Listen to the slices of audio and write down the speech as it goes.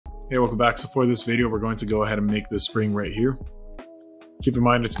Hey, welcome back. So for this video, we're going to go ahead and make this spring right here. Keep in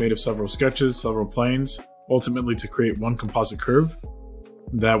mind it's made of several sketches, several planes, ultimately to create one composite curve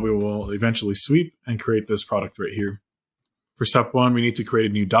that we will eventually sweep and create this product right here. For step one, we need to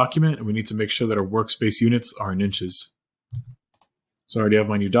create a new document and we need to make sure that our workspace units are in inches. So I already have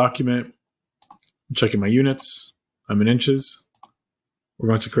my new document. I'm checking my units. I'm in inches. We're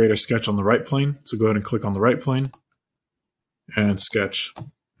going to create our sketch on the right plane. So go ahead and click on the right plane and sketch.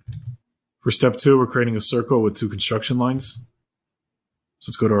 For step two, we're creating a circle with two construction lines. So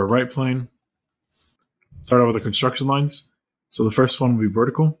let's go to our right plane. Start out with the construction lines. So the first one will be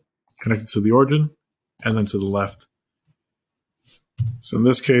vertical, connected to the origin, and then to the left. So in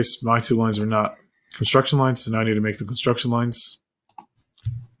this case, my two lines are not construction lines, so now I need to make the construction lines.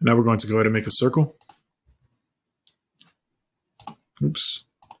 And now we're going to go ahead and make a circle. Oops.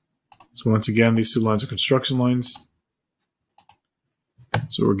 So once again, these two lines are construction lines.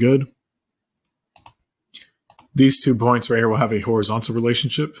 So we're good. These 2 points right here will have a horizontal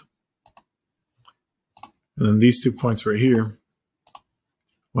relationship. And then these 2 points right here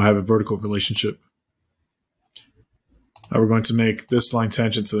will have a vertical relationship. Now we're going to make this line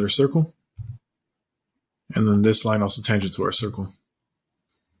tangent to their circle. And then this line also tangent to our circle.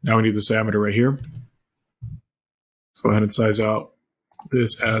 Now we need this diameter right here. Let's go ahead and size out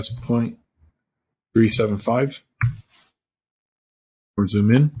this as 0.375. Or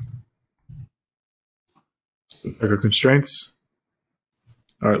zoom in. Check our constraints.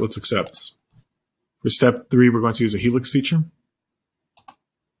 All right, let's accept. For step 3, we're going to use a helix feature.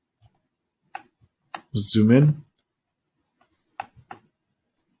 Let's zoom in.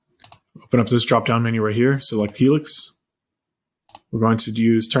 Open up this drop-down menu right here. Select helix. We're going to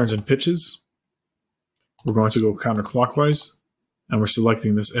use turns and pitches. We're going to go counterclockwise, and we're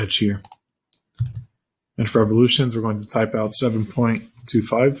selecting this edge here. And for evolutions, we're going to type out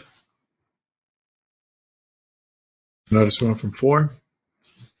 7.25. Notice we went from 4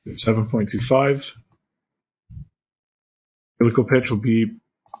 to 7.25. Helical pitch will be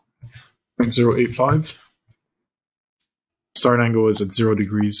 0.085. Start angle is at 0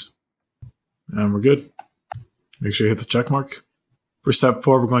 degrees. And we're good. Make sure you hit the check mark. For step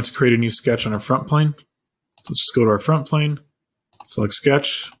 4, we're going to create a new sketch on our front plane. So just go to our front plane, select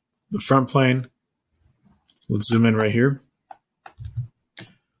sketch, the front plane. Let's zoom in right here.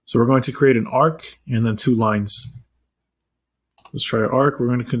 So we're going to create an arc and then 2 lines. Let's try our arc. We're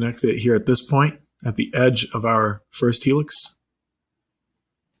going to connect it here at this point, at the edge of our first helix.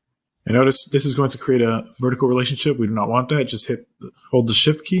 And notice this is going to create a vertical relationship. We do not want that. Just hold the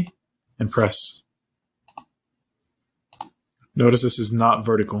shift key and press. Notice this is not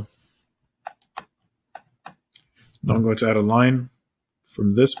vertical. Now I'm going to add a line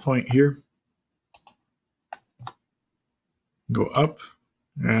from this point here. Go up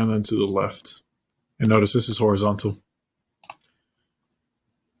and then to the left. And notice this is horizontal.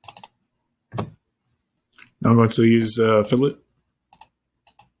 Now I'm going to use fillet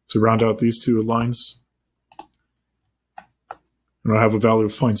to round out these 2 lines. And I'll have a value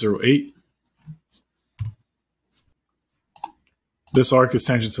of 0.08. This arc is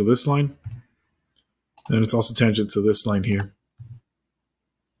tangent to this line. And it's also tangent to this line here.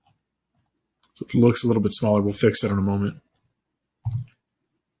 So it looks a little bit smaller. We'll fix that in a moment.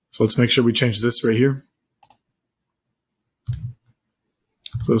 So let's make sure we change this right here.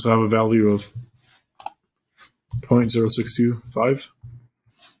 So let's have a value of 0.0625.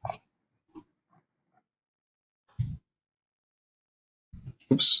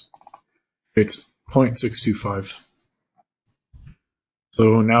 Oops. It's 0.625.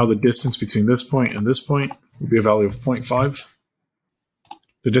 So now the distance between this point and this point will be a value of 0.5.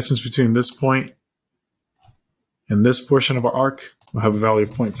 The distance between this point and this portion of our arc will have a value of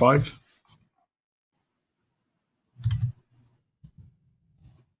 0.5.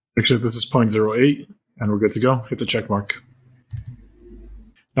 Make sure this is 0.08. And we're good to go. Hit the check mark.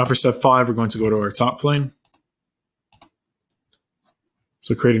 Now for step 5, we're going to go to our top plane.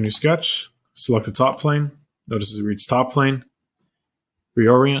 So create a new sketch. Select the top plane. Notice it reads top plane.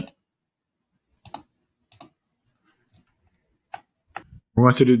 Reorient. We're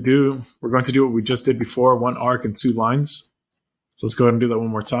going to do what we just did before, 1 arc and 2 lines. So let's go ahead and do that one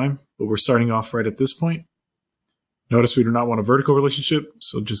more time. But we're starting off right at this point. Notice we do not want a vertical relationship,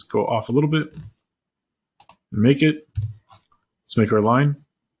 so just go off a little bit. And make it. Let's make our line.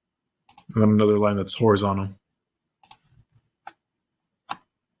 And then another line that's horizontal.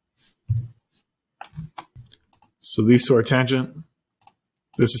 So these 2 are tangent.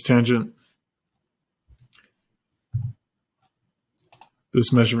 This is tangent.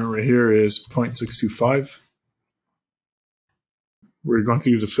 This measurement right here is 0.625. we're going to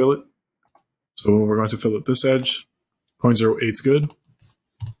use a fillet. So we're going to fillet this edge. 0.08 is good.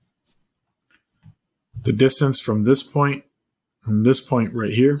 The distance from this point and this point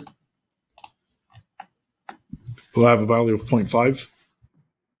right here will have a value of 0.5.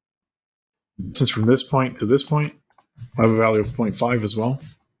 The distance from this point to this point will have a value of 0.5 as well.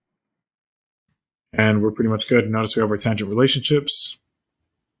 And we're pretty much good. Notice we have our tangent relationships.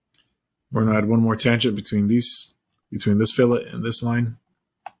 We're going to add one more tangent between this fillet and this line.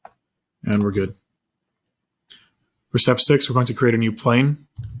 And we're good. For step 6, we're going to create a new plane.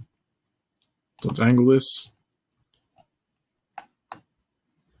 So let's angle this.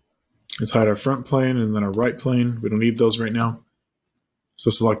 Let's hide our front plane and then our right plane. We don't need those right now. So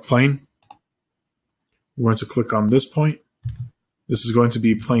select plane. We're going to click on this point. This is going to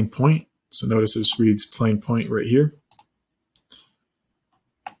be plane point. So notice this reads plane point right here.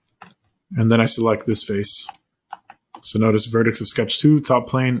 And then I select this face. So notice vertex of sketch 2, top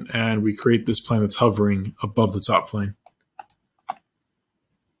plane, and we create this plane that's hovering above the top plane.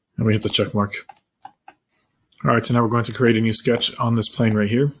 And we hit the check mark. All right, so now we're going to create a new sketch on this plane right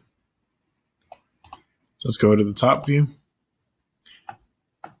here. So let's go to the top view.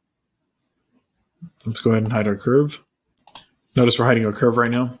 Let's go ahead and hide our curve. Notice we're hiding our curve right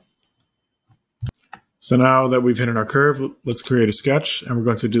now. So now that we've hidden our curve, let's create a sketch, and we're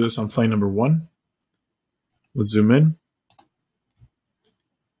going to do this on plane number 1. Let's zoom in.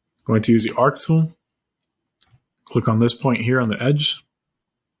 Going to use the arc tool. Click on this point here on the edge.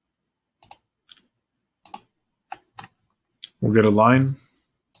 We'll get a line,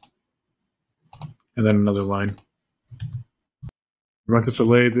 and then another line. We're going to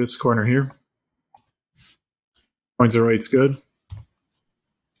fillet this corner here. 0.08 is good.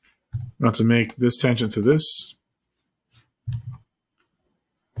 We want to make this tangent to this.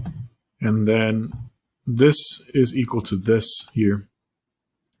 And then this is equal to this here.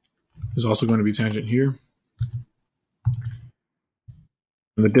 There's also going to be tangent here.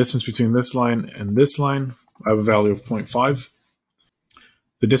 And the distance between this line and this line, I have a value of 0.5.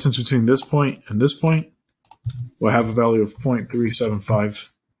 The distance between this point and this point will have a value of 0.375.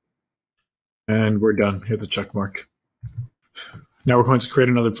 And we're done. Hit the check mark. Now we're going to create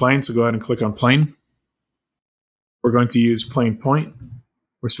another plane, so go ahead and click on plane. We're going to use plane point.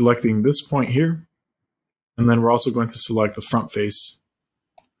 We're selecting this point here, and then we're also going to select the front face.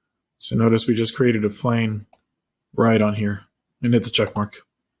 So notice we just created a plane right on here, and hit the check mark.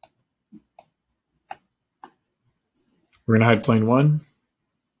 We're going to hide plane 1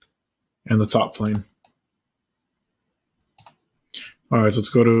 and the top plane. All right, so let's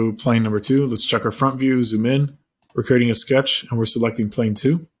go to plane number 2. Let's check our front view, zoom in. We're creating a sketch, and we're selecting plane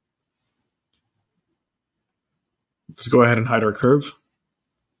 2. Let's go ahead and hide our curve.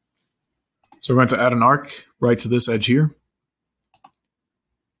 So we're going to add an arc right to this edge here.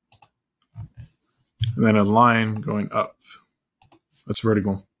 And then a line going up. That's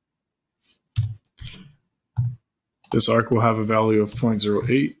vertical. This arc will have a value of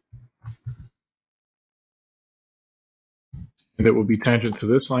 0.08. And it will be tangent to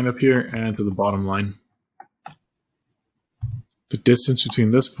this line up here and to the bottom line. The distance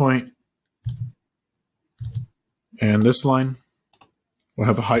between this point and this line will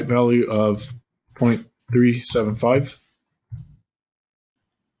have a height value of 0.375.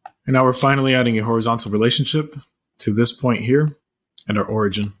 And now we're finally adding a horizontal relationship to this point here and our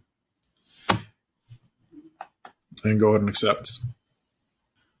origin. And go ahead and accept.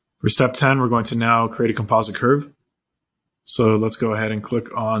 For step 10, we're going to now create a composite curve. So let's go ahead and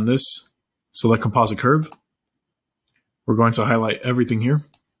click on this, select composite curve. We're going to highlight everything here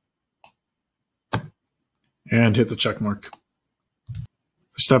and hit the check mark.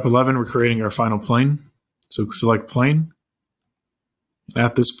 For step 11, we're creating our final plane. So select plane.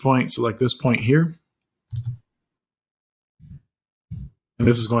 At this point, select this point here. And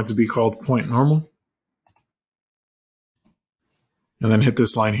this is going to be called point normal. And then hit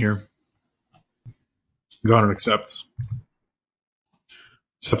this line here. Go ahead and accept.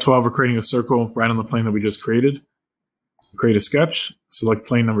 Step 12, we're creating a circle right on the plane that we just created. So create a sketch, select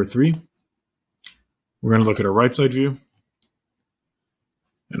plane number 3. We're going to look at our right side view.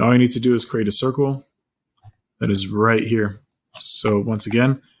 And all you need to do is create a circle that is right here. So once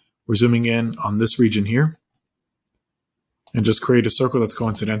again, we're zooming in on this region here. And just create a circle that's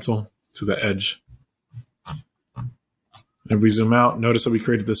coincidental to the edge. And if we zoom out, notice that we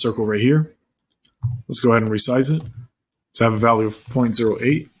created this circle right here. Let's go ahead and resize it to have a value of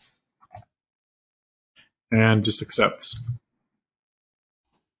 0.08. And just accept.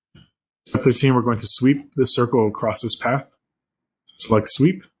 Step 13, we're going to sweep this circle across this path. Select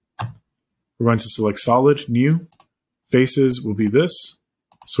sweep. We're going to select solid, new, Faces will be this.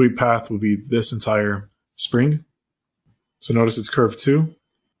 Sweep path will be this entire spring. So notice it's curve 2.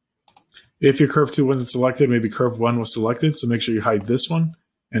 If your curve 2 wasn't selected, maybe curve 1 was selected, so make sure you hide this one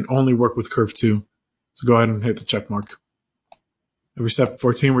and only work with curve 2. So go ahead and hit the check mark. Over step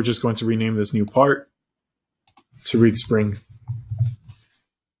 14, we're just going to rename this new part to read spring.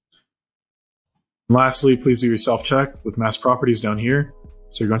 And lastly, please do your self-check with mass properties down here.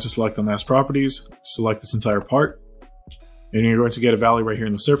 So you're going to select the mass properties, select this entire part, and you're going to get a value right here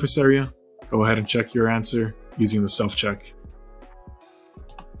in the surface area. Go ahead and check your answer using the self-check.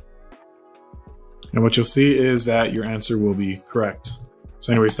 And what you'll see is that your answer will be correct.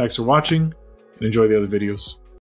 So anyways, thanks for watching and enjoy the other videos.